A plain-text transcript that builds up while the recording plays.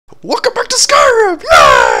Welcome back to Skyrim!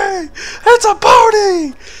 Yay! It's a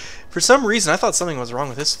party! For some reason, I thought something was wrong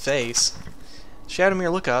with his face.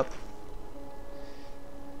 Shadowmere, look up.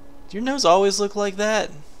 Do your nose always look like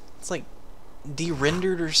that? It's like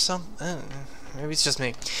de-rendered or something. Maybe it's just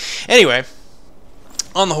me. Anyway,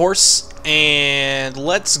 on the horse, and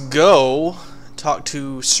let's go talk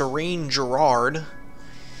to Serene Gerard.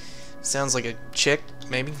 Sounds like a chick,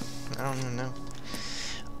 maybe. I don't even know.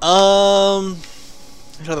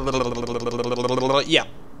 Yeah.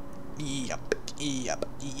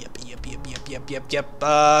 Yep.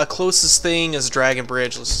 Closest thing is Dragon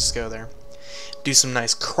Bridge. Let's just go there. Do some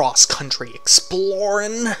nice cross-country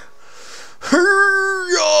exploring.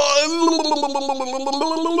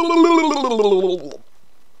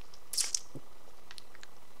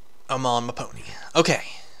 I'm on my pony. Okay,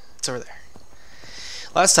 it's over there.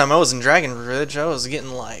 Last time I was in Dragon Bridge, I was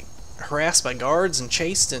getting, like, harassed by guards and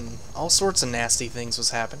chased, and all sorts of nasty things was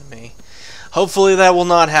happening to me. Hopefully that will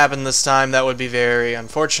not happen this time. That would be very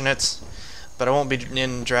unfortunate. But I won't be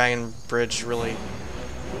in Dragon Bridge, really.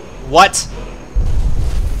 What?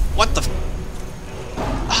 What the f...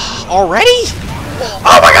 Already?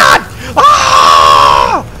 Oh my god!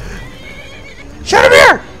 Ah!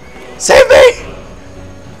 Shadowmere! Save me!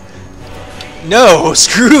 No,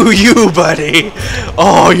 screw you, buddy.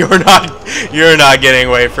 Oh, you're not getting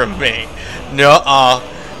away from me. Nuh-uh.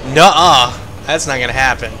 Nuh-uh. That's not gonna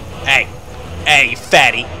happen. Hey,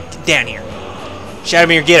 fatty. Get down here.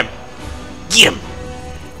 Shadowmere, get him. Get him.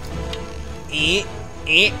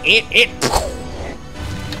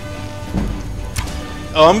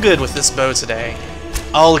 Oh, I'm good with this bow today.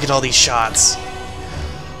 Oh, look at all these shots.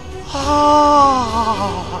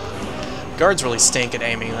 Oh. Guards really stink at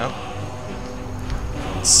aiming, though.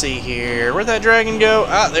 Let's see here. Where'd that dragon go?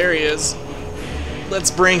 Ah, there he is.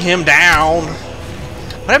 Let's bring him down.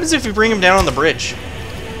 What happens if we bring him down on the bridge?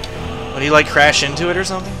 Would he, like, crash into it or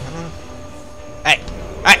something? I don't know. Hey!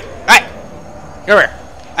 Go over here!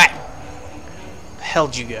 Hey! Where the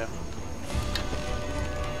hell'd you go?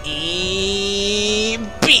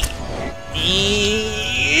 E-B!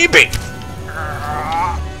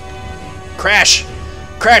 Crash!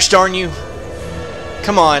 Crash, darn you!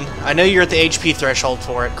 Come on, I know you're at the HP threshold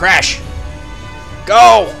for it. Crash!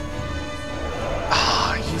 Go!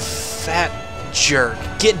 Ah, you fat jerk.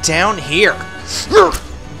 Get down here!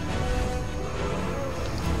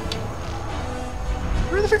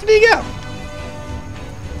 Where the frick did he go?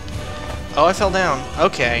 Oh, I fell down.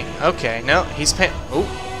 Okay. No, he's oh.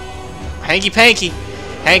 Hanky-panky.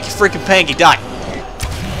 Hanky-freaking-panky. Die.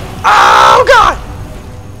 Oh, God!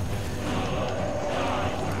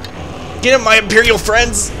 Get him, my Imperial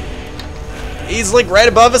friends! He's, like, right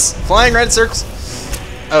above us, flying right in circles.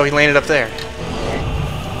 Oh, he landed up there.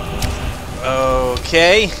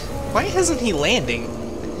 Okay. Why isn't he landing?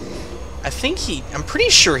 I'm pretty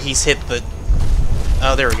sure he's hit the...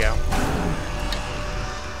 Oh, there we go.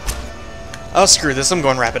 Oh, screw this. I'm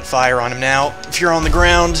going rapid fire on him now. If you're on the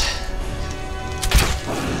ground...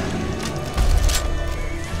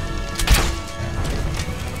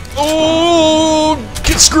 Oh,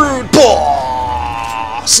 get screwed!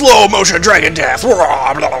 Blah! Slow motion dragon death!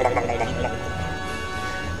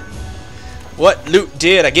 What loot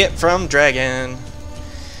did I get from dragon?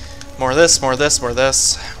 More of this, more of this, more of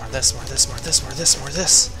this. More of this, more of this, more of this, more of this, more of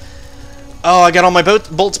this. Oh, I got all my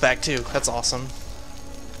bolts back too. That's awesome.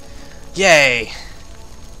 Yay!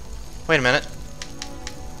 Wait a minute.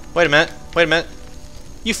 Wait a minute.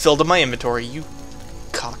 You filled up my inventory, you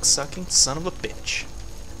cocksucking son of a bitch.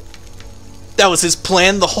 That was his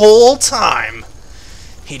plan the whole time.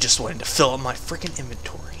 He just wanted to fill up my freaking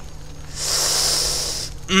inventory.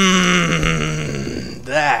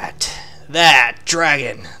 That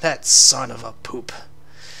dragon. That son of a poop.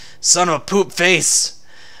 Son of a poop face.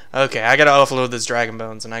 Okay, I gotta offload this dragon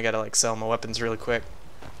bones, and I gotta, like, sell my weapons really quick.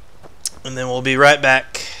 And then we'll be right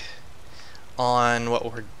back on what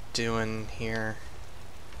we're doing here.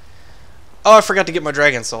 Oh, I forgot to get my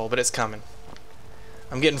dragon soul, but it's coming.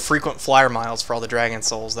 I'm getting frequent flyer miles for all the dragon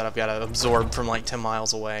souls that I've got to absorb from like 10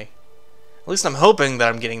 miles away. At least I'm hoping that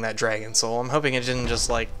I'm getting that dragon soul. I'm hoping it didn't just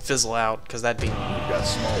like fizzle out, because that'd be... Got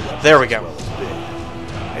small weapons there we go. As well as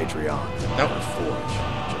big. Adrian, nope. Forge,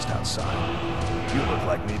 just outside. You look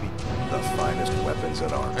like maybe the finest weapons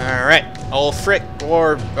at arms. Alright, Ulfric,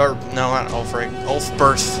 or no, not Ulfric,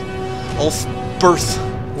 Ulfberth. Ulfberth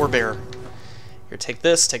Warbearer. Here, take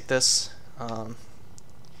this,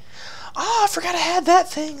 Oh, I forgot I had that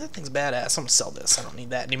thing. That thing's badass. I'm gonna sell this. I don't need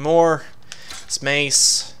that anymore. This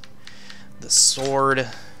mace. This sword.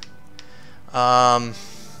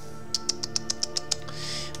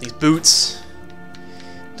 These boots.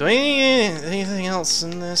 Do I need anything else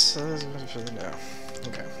in this? No.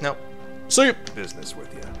 Okay. Nope. See you. Business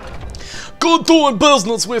with you. Good doing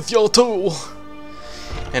business with you too.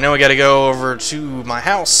 And now we gotta go over to my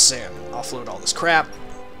house and offload all this crap.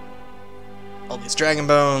 All these dragon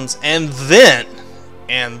bones. And then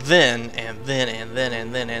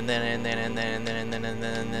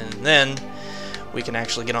we can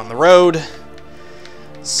actually get on the road.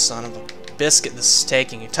 Son of a biscuit, this is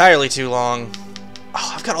taking entirely too long.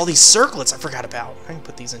 Oh, I've got all these circlets I forgot about. I can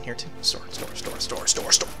put these in here too. Store.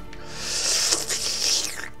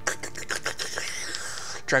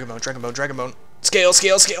 Dragon bone. Scale.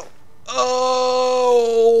 Oh,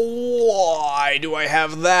 why do I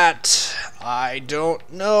have that? I don't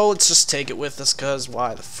know. Let's just take it with us, cause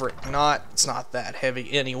why the frick not? It's not that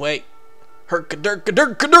heavy anyway. Okay,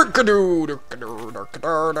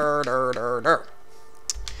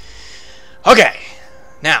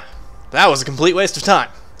 now that was a complete waste of time.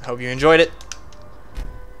 I hope you enjoyed it.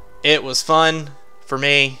 It was fun for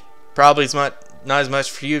me. Probably not as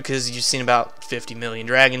much for you because you've seen about 50 million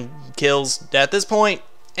dragon kills at this point.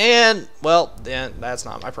 And, well, then that's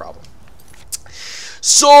not my problem.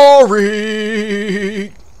 Sorry!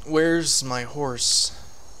 Where's my horse?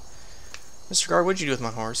 Mr. Guard, what'd you do with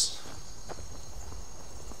my horse?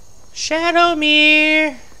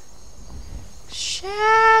 Shadowmere!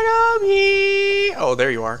 Oh,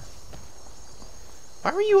 there you are.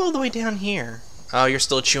 Why were you all the way down here? Oh, you're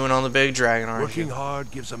still chewing on the big dragon, aren't you? Working hard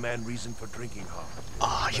gives a man reason for drinking hard.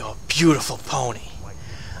 Ah, you're a beautiful pony.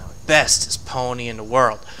 Bestest pony in the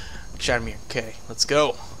world. Shadowmere, okay, let's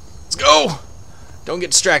go. Let's go! Don't get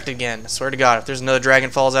distracted again. I swear to God, if there's another dragon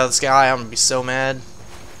falls out of the sky, I'm gonna be so mad.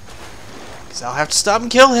 Because I'll have to stop and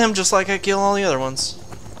kill him just like I kill all the other ones.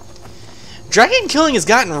 Dragon killing has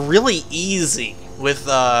gotten really easy with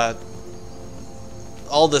all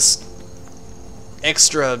this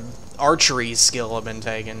extra archery skill I've been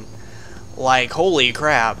taking. Like, holy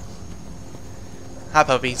crap. Hi,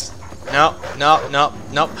 puppies. No.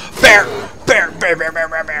 Bear!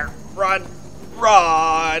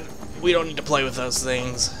 Run! We don't need to play with those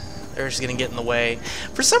things. They're just gonna get in the way.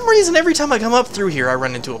 For some reason, every time I come up through here, I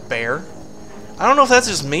run into a bear. I don't know if that's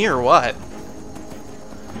just me or what.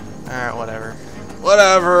 Alright, whatever.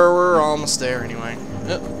 Whatever, we're almost there anyway.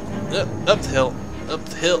 Up the hill. Up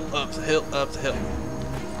the hill.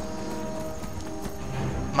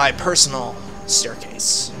 My personal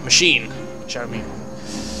staircase. Machine. Shadowmere.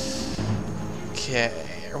 Okay.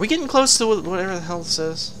 Are we getting close to whatever the hell this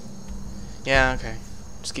is? Yeah, okay.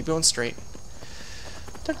 Just keep going straight.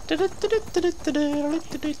 Oh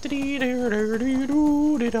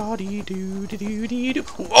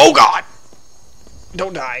God!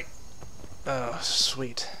 Don't die. Oh,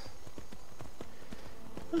 sweet.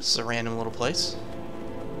 This is a random little place.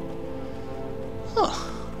 Huh.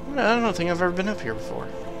 I don't think I've ever been up here before.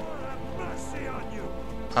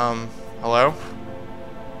 Hello?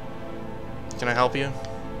 Can I help you?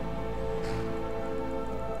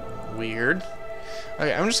 Weird.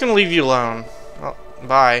 Okay, I'm just gonna leave you alone. Well,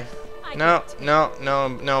 bye. No,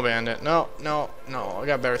 bandit. No. I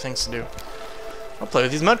got better things to do. I'll play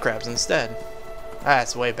with these mud crabs instead.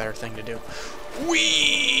 That's a way better thing to do. Whee!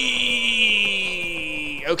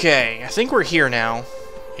 Okay, I think we're here now.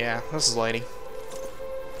 Yeah, this is Lady.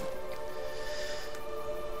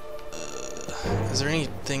 Is there any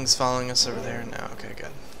things following us over there? No, okay,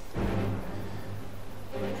 good.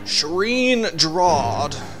 Shireen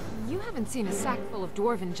Drawd. You haven't seen a sack full of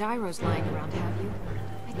dwarven gyros lying around, have you?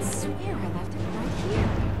 I'd swear I left it right here.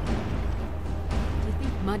 Do you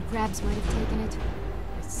think mud crabs might have taken it?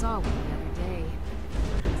 I saw one the other day.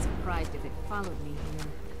 I'm surprised if it followed me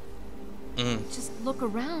here. Just look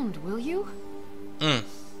around, will you?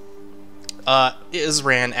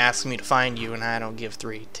 Isran asked me to find you, and I don't give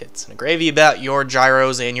three tits and a gravy about your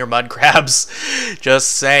gyros and your mud crabs. Just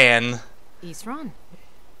saying. Isran?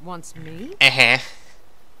 Wants me?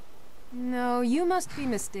 No, you must be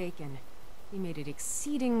mistaken. He made it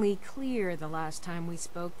exceedingly clear the last time we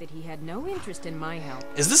spoke that he had no interest in my help.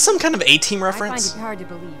 Is this some kind of A-Team reference? I find it hard to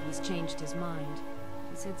believe he's changed his mind.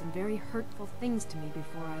 He said some very hurtful things to me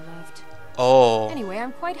before I left. Oh. Anyway,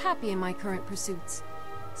 I'm quite happy in my current pursuits.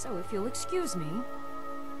 So if you'll excuse me...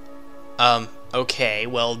 Okay,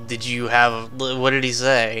 well, did you have... What did he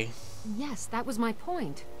say? Yes, that was my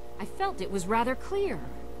point. I felt it was rather clear.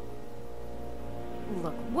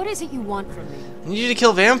 Look, what is it you want from me? I need you to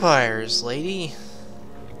kill vampires, lady.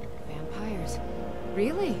 Vampires?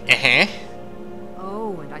 Really?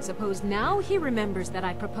 Oh, and I suppose now he remembers that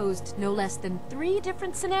I proposed no less than 3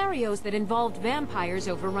 different scenarios that involved vampires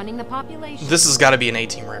overrunning the population. This has got to be an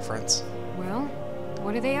A-Team reference. Well,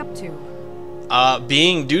 what are they up to?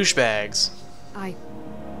 Being douchebags.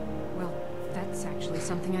 Well, that's actually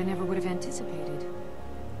something I never would have anticipated.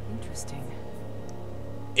 Interesting.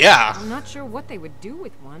 Yeah. I'm not sure what they would do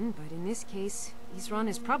with one, but in this case, Isran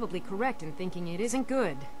is probably correct in thinking it isn't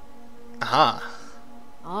good. Uh-huh.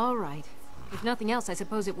 All right. If nothing else, I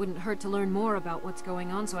suppose it wouldn't hurt to learn more about what's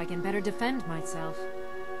going on so I can better defend myself.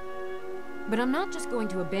 But I'm not just going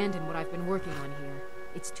to abandon what I've been working on here.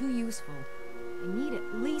 It's too useful. I need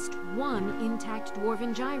at least one intact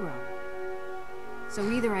dwarven gyro. So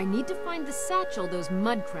either I need to find the satchel those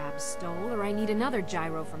mud crabs stole, or I need another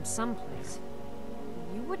gyro from someplace.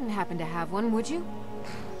 You wouldn't happen to have one, would you?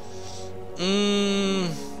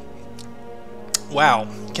 Wow.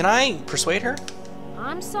 Can I persuade her?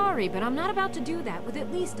 I'm sorry, but I'm not about to do that with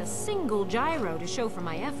at least a single gyro to show for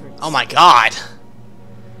my efforts. Oh my god.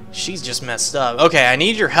 She's just messed up. Okay, I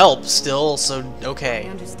need your help still, so okay. I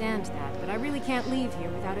understand that, but I really can't leave here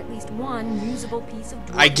without at least one usable piece of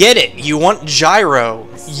dwarven. I get it. You want gyro.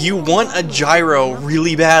 You want a gyro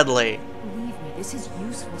really badly. Believe me, this is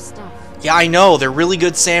useful stuff. Yeah, I know. They're really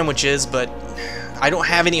good sandwiches, but I don't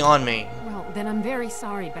have any on me. Well, then I'm very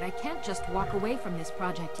sorry, but I can't just walk away from this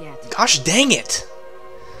project yet. Gosh dang it.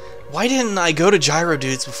 Why didn't I go to Gyro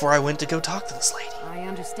Dudes before I went to go talk to this lady? I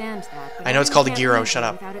understand that, but I know it's called a can't gyro, leave shut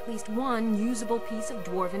here up. Without at least one usable piece of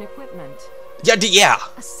dwarven equipment. Yeah, yeah.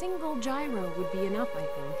 A single gyro would be enough, I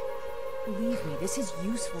think. Believe me, this is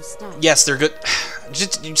useful stuff. Yes, they're good.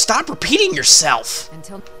 Just stop repeating yourself.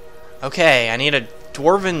 Until... Okay, I need a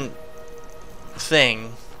dwarven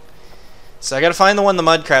thing. So I gotta find the one the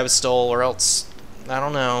mud crab stole, or else I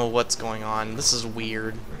don't know what's going on. This is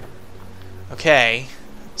weird. Okay,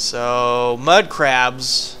 so mud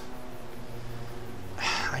crabs.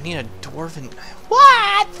 I need a dwarven.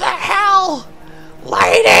 What the hell,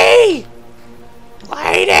 lady?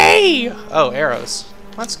 Lady! Oh, arrows.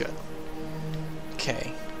 That's good.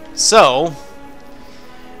 Okay, so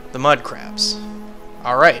the mud crabs.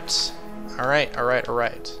 All right, all right, all right, all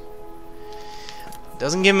right.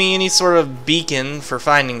 Doesn't give me any sort of beacon for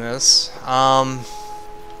finding this.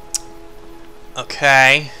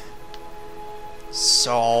 Okay.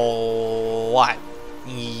 So what?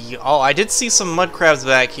 Oh, I did see some mud crabs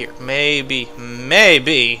back here. Maybe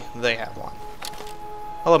they have one.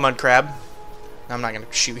 Hello, mud crab. I'm not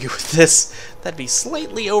gonna shoot you with this. That'd be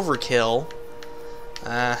slightly overkill.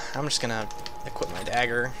 I'm just gonna equip my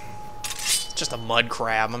dagger. It's just a mud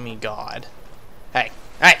crab. I mean, God. Hey,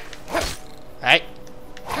 hey, hey.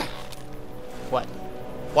 What?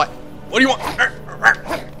 What? What do you want?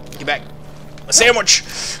 Get back. A sandwich.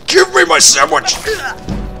 Give me my sandwich.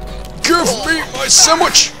 Give me my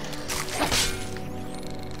sandwich.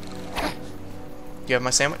 You have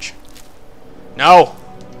my sandwich? No.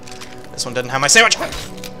 This one doesn't have my sandwich.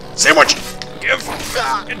 Sandwich. Give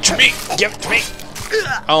it to me. Give it to me.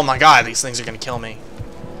 Oh my God, these things are gonna kill me.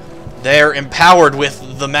 They're empowered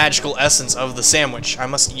with the magical essence of the sandwich. I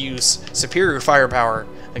must use superior firepower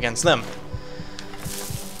against them.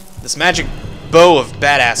 This magic bow of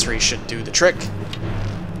badassery should do the trick.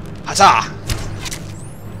 Huzzah!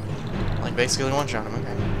 Like basically one-shot him.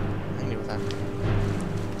 Okay, I can deal with that.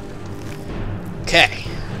 Okay,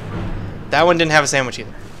 that one didn't have a sandwich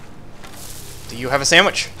either. Do you have a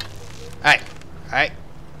sandwich? Hey, hey,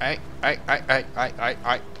 hey, hey, hey, hey, hey, hey,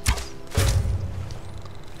 hey.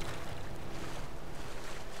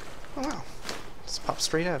 Oh wow, just pop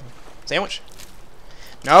straight out of him. Sandwich?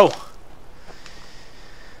 No.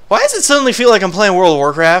 Why does it suddenly feel like I'm playing World of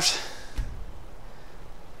Warcraft?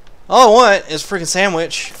 All I want is a freaking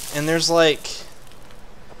sandwich, and there's like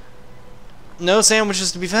no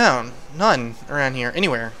sandwiches to be found. None around here,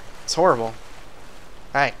 anywhere. It's horrible.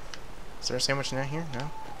 Hey, is there a sandwich down here?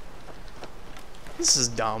 No. This is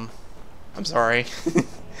dumb. I'm sorry.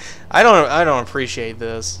 I don't appreciate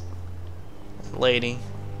this, lady.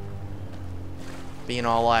 Being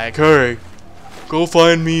all like, hey, go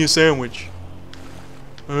find me a sandwich.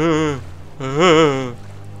 What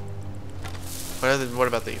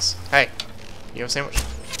about these? Hey, you have a sandwich?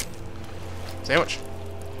 Sandwich?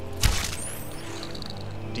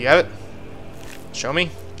 Do you have it? Show me?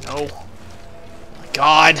 No. Oh my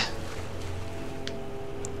God.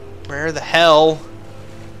 Where the hell?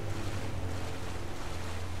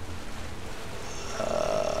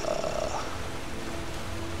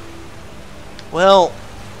 Well,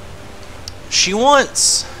 she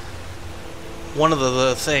wants one of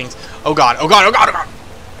the things. Oh God, oh God, oh God, oh God!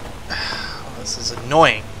 Oh, this is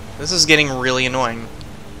annoying. This is getting really annoying.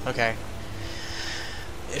 Okay.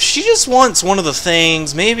 If she just wants one of the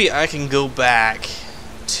things, maybe I can go back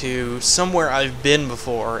to somewhere I've been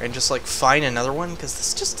before and just like find another one, because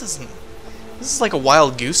this just doesn't This is like a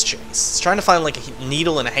wild goose chase. It's trying to find like a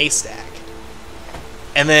needle in a haystack.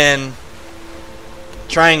 And then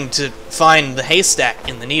trying to find the haystack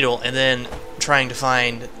in the needle, and then trying to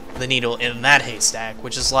find the needle in that haystack,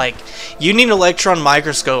 which is like, you need an electron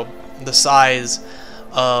microscope the size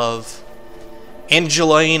of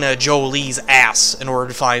Angelina Jolie's ass in order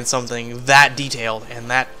to find something that detailed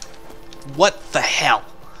and that... What the hell?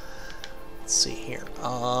 Let's see here.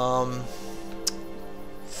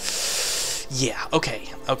 Yeah, okay.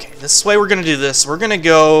 This is the way we're gonna do this. We're gonna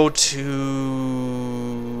go to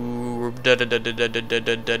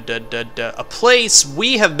a place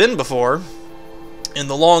we have been before in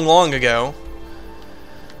the long ago.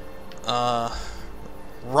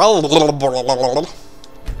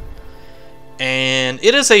 And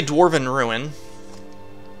it is a dwarven ruin.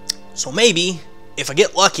 So maybe if I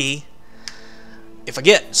get lucky, if I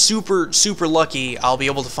get super lucky, I'll be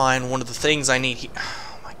able to find one of the things I need here.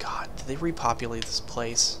 Oh my god, did they repopulate this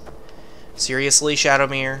place? Seriously,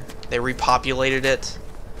 Shadowmere? They repopulated it?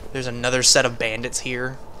 There's another set of bandits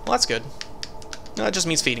here? Well, that's good. No, that just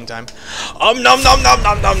means feeding time. Nom nom nom nom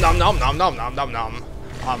nom nom nom nom nom nom nom nom nom.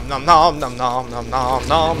 Nom nom nom nom nom nom nom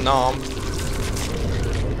nom nom.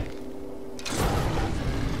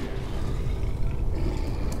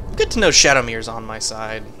 Good to know Shadowmere's on my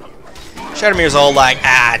side. Shadowmere's all like,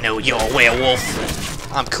 I know you're a werewolf.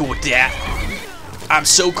 I'm cool with that. I'm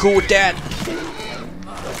so cool with that.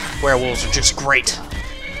 Werewolves are just great.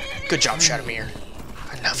 Good job, Shadowmere.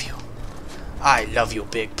 I love you. I love you,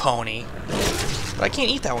 big pony. But I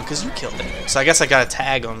can't eat that one because you killed it. So I guess I gotta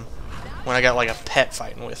tag him when I got like a pet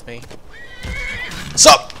fighting with me. What's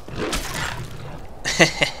up?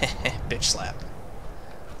 Bitch slap.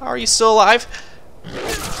 Are you still alive?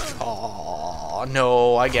 Oh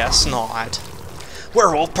no, I guess not.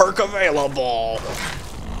 Werewolf perk available.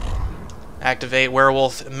 Activate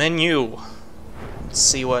werewolf menu. Let's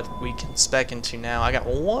see what we can spec into now. I got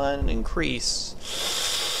one increase.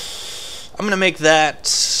 I'm gonna make that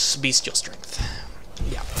bestial strength.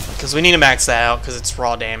 Yeah, because we need to max that out because it's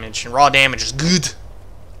raw damage, and raw damage is good.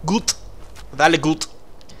 Good. Very good.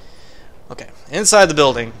 Okay, inside the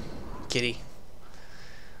building, kitty.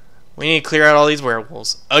 We need to clear out all these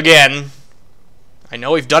werewolves. Again. I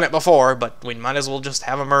know we've done it before, but we might as well just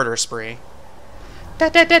have a murder spree.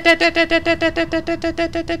 What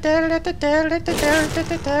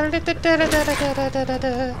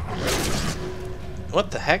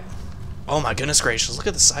the heck? Oh my goodness gracious, look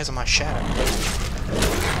at the size of my shadow.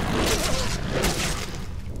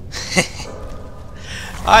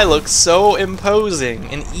 I look so imposing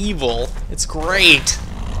and evil. It's great.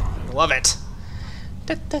 Love it.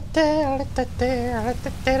 Howdy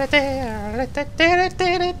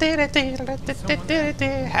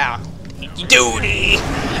doody!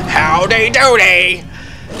 Howdy doody!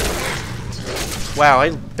 Wow, I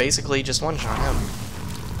basically just one-shot him.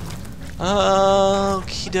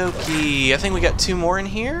 Okie dokie. I think we got two more in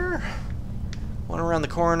here. One around the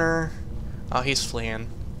corner. Oh, he's fleeing.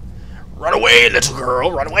 Run away, little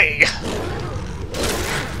girl, run away!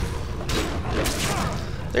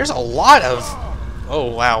 There's a lot of... Oh,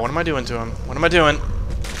 wow, what am I doing to him? What am I doing?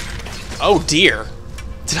 Oh, dear.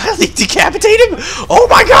 Did I decapitate him? Oh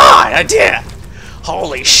my god, I did!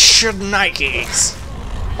 Holy shnikes.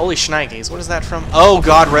 Holy shnikes, what is that from? Oh,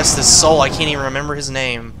 God rest his soul, I can't even remember his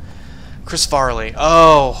name. Chris Farley.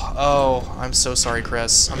 Oh, I'm so sorry,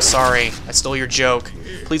 Chris. I'm sorry. I stole your joke.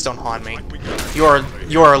 Please don't haunt me. You are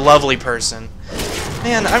a lovely person.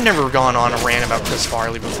 Man, I've never gone on a rant about Chris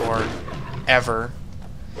Farley before. Ever.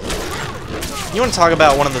 You want to talk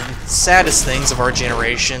about one of the saddest things of our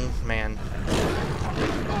generation? Man.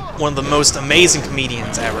 One of the most amazing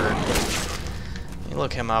comedians ever. You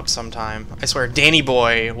look him up sometime. I swear, Danny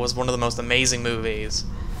Boy was one of the most amazing movies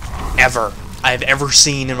ever I've ever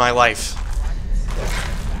seen in my life.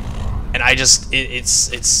 And I just, it's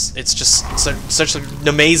just such an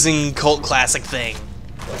amazing cult classic thing.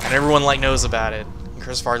 And everyone knows about it. And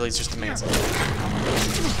Chris Farley's just amazing.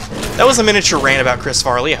 That was a miniature rant about Chris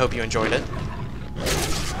Farley. I hope you enjoyed it.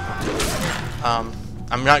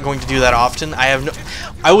 I'm not going to do that often.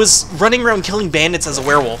 I was running around killing bandits as a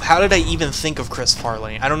werewolf. How did I even think of Chris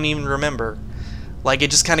Farley? I don't even remember. Like,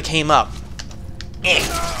 it just kind of came up.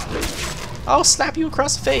 I'll slap you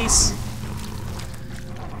across the face.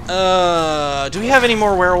 Do we have any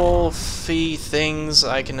more werewolfy things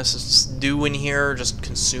I can just do in here? Just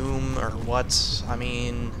consume, or what? I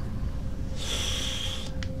mean...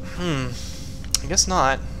 I guess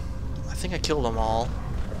not. I think I killed them all.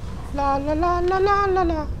 La la la la la la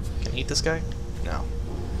la. Can I eat this guy? No.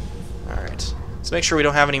 Alright. Let's make sure we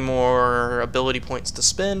don't have any more ability points to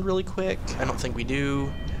spend really quick. I don't think we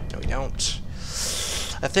do. No, we don't.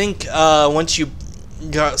 I think once you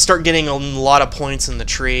start getting a lot of points in the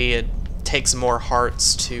tree, it takes more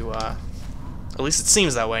hearts to, at least it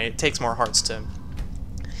seems that way, it takes more hearts to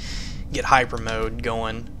get hyper mode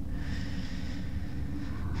going.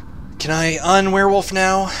 Can I un-werewolf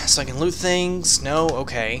now so I can loot things? No?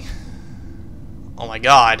 Okay. Oh my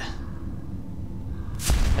god.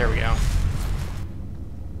 There we go.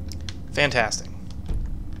 Fantastic.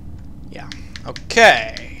 Yeah.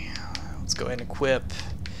 Okay. Let's go ahead and equip.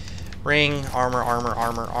 Ring, armor, armor,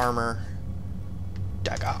 armor, armor.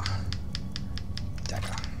 Dagger.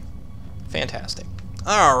 Dagger. Fantastic.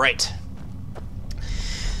 Alright.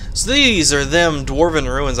 So these are them dwarven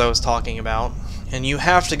ruins I was talking about. And you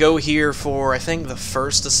have to go here for, I think, the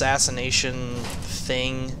first assassination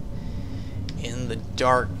thing in the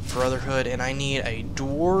Dark Brotherhood. And I need a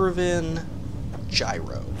dwarven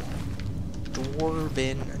gyro.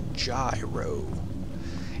 Dwarven gyro.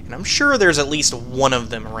 And I'm sure there's at least one of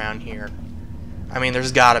them around here. I mean,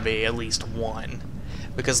 there's gotta be at least one.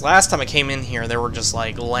 Because last time I came in here, they were just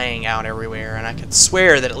like laying out everywhere, and I could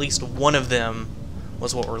swear that at least one of them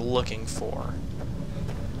was what we're looking for.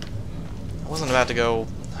 I wasn't about to go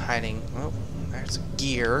hiding. Oh, there's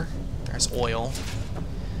gear. There's oil.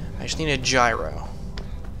 I just need a gyro.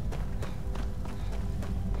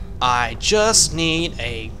 I just need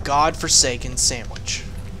a godforsaken sandwich.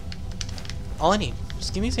 All I need.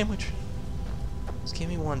 Just give me a sandwich. Just give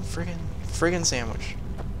me one friggin' sandwich.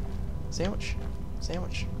 Sandwich?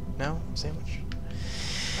 Sandwich? No? Sandwich?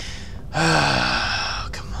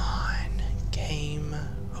 Come on. Game.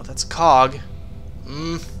 Oh, that's a cog.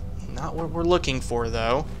 Not what we're looking for,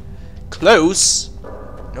 though. Close.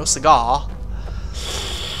 No cigar.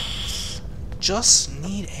 Just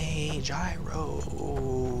need a gyro.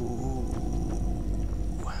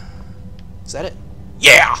 Is that it?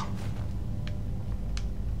 Yeah!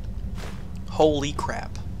 Holy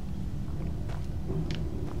crap.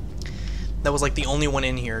 That was like the only one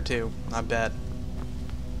in here, too. I bet.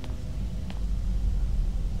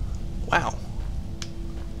 Wow.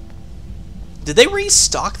 Did they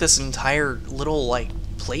restock this entire little, like,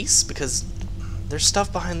 place? Because there's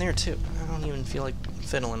stuff behind there, too. I don't even feel like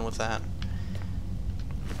fiddling with that.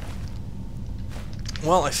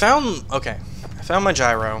 Well, I found my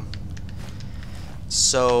gyro.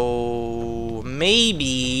 So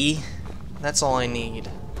maybe that's all I need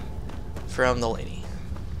from the lady.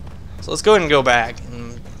 So let's go ahead and go back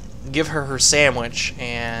and give her her sandwich,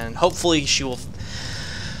 and hopefully she will...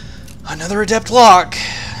 Another adept lock!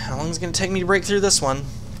 How long is it going to take me to break through this one?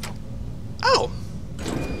 Oh!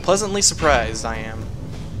 Pleasantly surprised I am.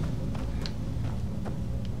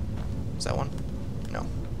 Is that one? No.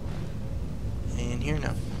 In here?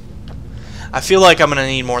 No. I feel like I'm going to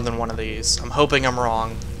need more than one of these. I'm hoping I'm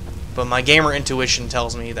wrong, but my gamer intuition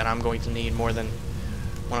tells me that I'm going to need more than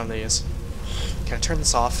one of these. Can I turn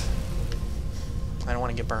this off? I don't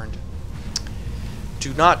want to get burned.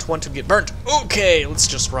 Do not want to get burnt. Okay, let's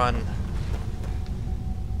just run.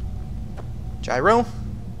 Gyro?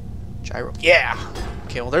 Gyro. Yeah!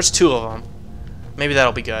 Okay, well there's two of them. Maybe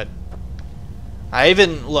that'll be good. I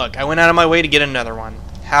went out of my way to get another one.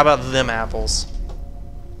 How about them apples?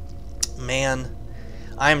 Man,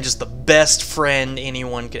 I am just the best friend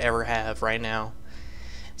anyone could ever have right now.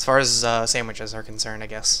 As far as sandwiches are concerned, I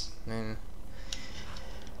guess.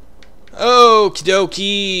 Okie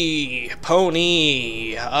dokie,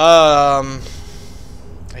 pony. I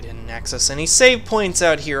didn't access any save points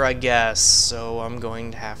out here, I guess, so I'm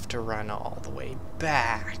going to have to run all the way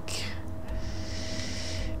back.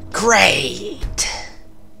 Great!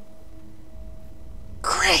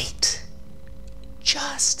 Great!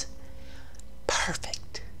 Just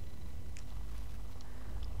perfect.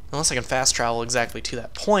 Unless I can fast travel exactly to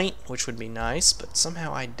that point, which would be nice, but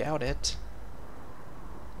somehow I doubt it.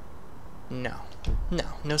 No. No.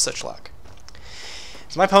 No such luck.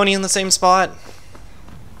 Is my pony in the same spot?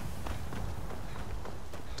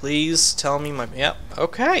 Please tell me my... Yep.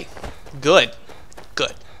 Okay. Good.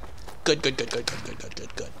 Good. Good, good, good, good, good, good, good,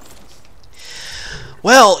 good, good.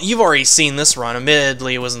 Well, you've already seen this run.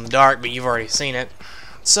 Admittedly, it was in the dark, but you've already seen it.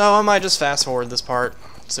 So I might just fast forward this part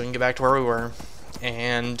so we can get back to where we were.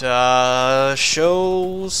 And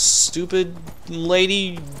show stupid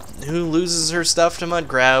lady who loses her stuff to mud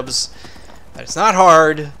crabs that it's not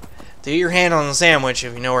hard to get your hand on the sandwich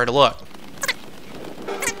if you know where to look.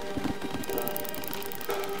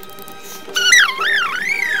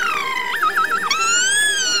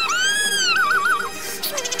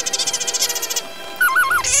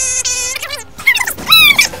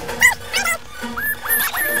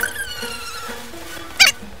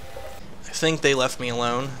 I think they left me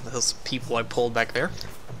alone, those people I pulled back there.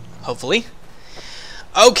 Hopefully.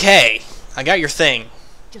 Okay, I got your thing.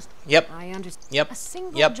 Just Yep. I understand. Yep. A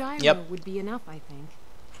single Yep. gyro Yep. would be enough, I think.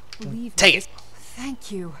 Believe Take me, it.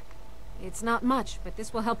 Thank you. It's not much, but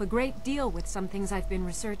this will help a great deal with some things I've been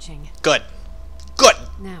researching. Good. Good.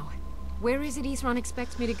 Now, where is it Isran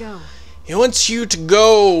expects me to go? He wants you to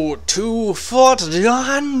go to Fort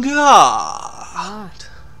Dawnguard. Ah,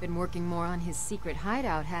 been working more on his secret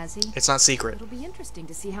hideout, has he? It's not secret. It'll be interesting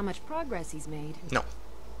to see how much progress he's made. No.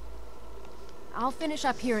 I'll finish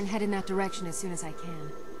up here and head in that direction as soon as I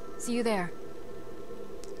can. See you there.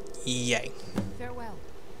 Yay. Farewell.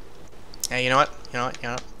 Hey, you know what? You know what? You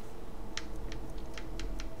know what?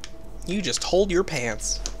 You just hold your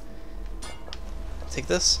pants. Take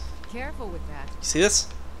this. Careful with that. You see this?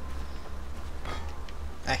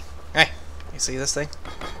 Hey, hey. You see this thing?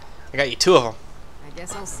 I got you 2 of them. I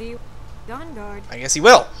guess I'll see you. Dawnguard. I guess you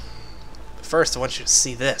will. But first, I want you to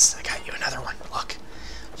see this. I got you another one. Look.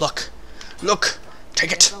 Look. Look.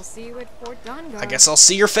 Take it. I'll see you at Fort Dawnguard. I guess I'll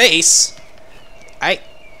see your face. Hey,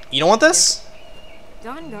 you don't want this?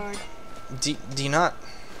 Dawnguard. Do you not?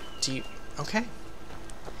 Do you? Okay.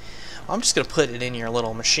 Well, I'm just gonna put it in your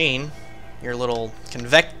little machine, your little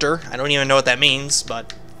convector. I don't even know what that means,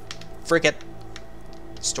 but frick it.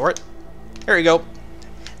 Store it. There you go.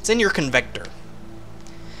 It's in your convector.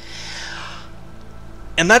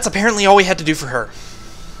 And that's apparently all we had to do for her.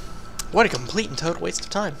 What a complete and total waste of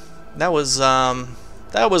time. That was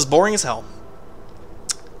boring as hell.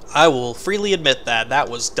 I will freely admit that. That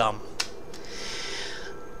was dumb.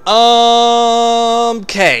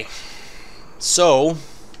 Okay. So,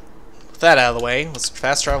 with that out of the way, let's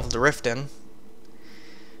fast travel to Riften.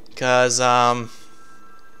 Because,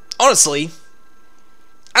 honestly,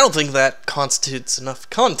 I don't think that constitutes enough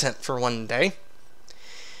content for one day.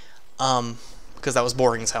 Because that was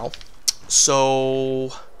boring as hell.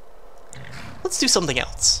 So, let's do something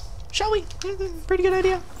else. Shall we? Pretty good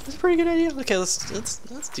idea. That's a pretty good idea. Okay, let's do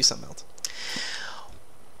something else.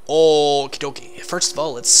 Okie dokie. First of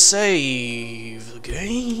all, let's save the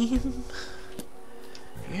game.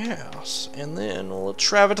 Yes, and then we'll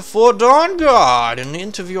travel to Fort Dawnguard and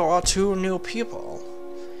interview our 2 new people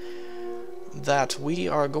that we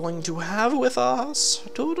are going to have with us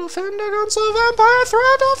to defend against the vampire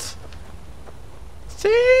threat of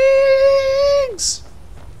things.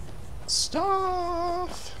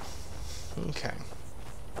 Stuff. Okay.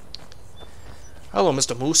 Hello,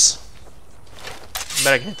 Mr. Moose.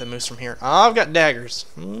 Bet I can hit the moose from here. Oh, I've got daggers.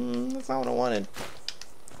 That's not what I wanted.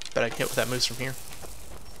 Bet I can hit with that moose from here.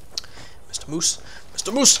 Mr. Moose.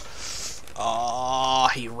 Mr. Moose! Oh,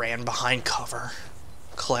 he ran behind cover.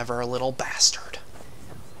 Clever little bastard.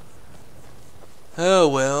 Oh,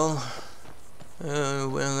 well. Oh,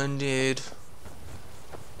 well, indeed.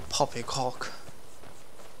 Poppycock.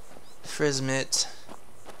 Frismit.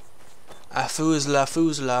 Afuzla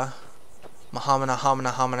Fuzla. Mahamana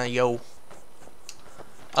Hamana Hamana Yo.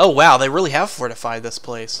 Oh wow, they really have fortified this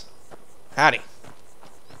place. Howdy.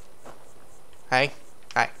 Hey.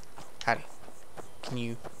 Hi. Howdy. Can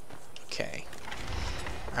you... Okay.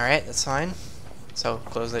 Alright, that's fine. So,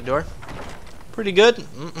 close that door. Pretty good.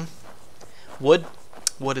 Wood.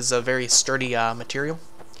 Wood is a very sturdy material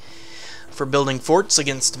for building forts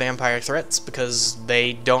against vampire threats, because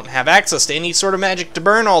they don't have access to any sort of magic to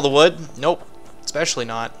burn all the wood. Nope. Especially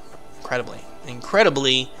not.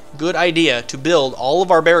 Incredibly good idea to build all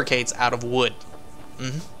of our barricades out of wood.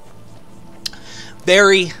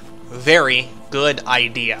 Very, very good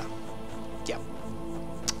idea. Yep.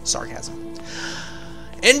 Sarcasm.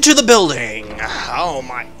 Into the building. Oh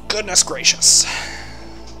my goodness gracious.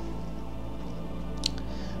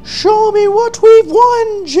 Show me what we've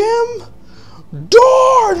won, Jim.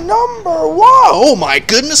 Door number 1. Oh my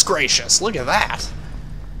goodness gracious. Look at that.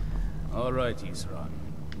 All right, Isran.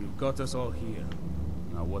 You've got us all here.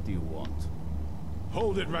 Now what do you want?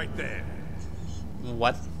 Hold it right there.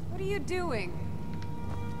 What? What are you doing?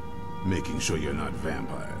 Making sure you're not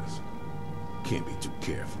vampires. Can't be too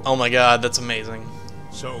careful. Oh my god, that's amazing.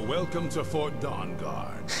 So, welcome to Fort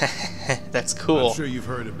Dawnguard. That's cool. I'm sure you've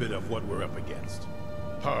heard a bit of what we're up against.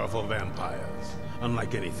 Powerful vampires,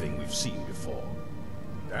 unlike anything we've seen before.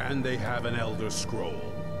 And they have an Elder Scroll.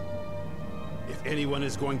 If anyone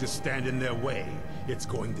is going to stand in their way, it's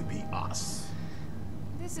going to be us.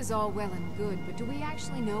 This is all well and good, but do we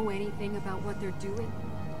actually know anything about what they're doing?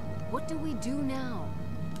 What do we do now?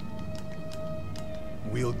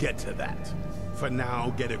 We'll get to that. For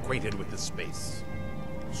now, get acquainted with the space.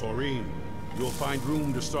 Soreen, you'll find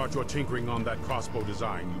room to start your tinkering on that crossbow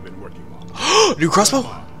design you've been working on. New crossbow?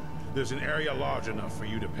 There's an area large enough for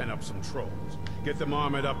you to pen up some trolls. Get them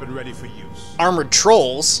armored up and ready for use. Armored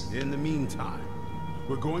trolls? In the meantime,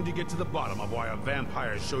 We're going to get to the bottom of why a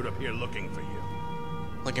vampire showed up here looking for you.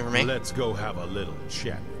 Looking for me? Let's go have a little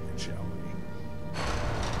chat with it, shall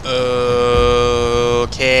we?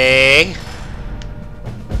 Okay.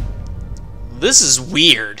 This is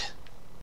weird.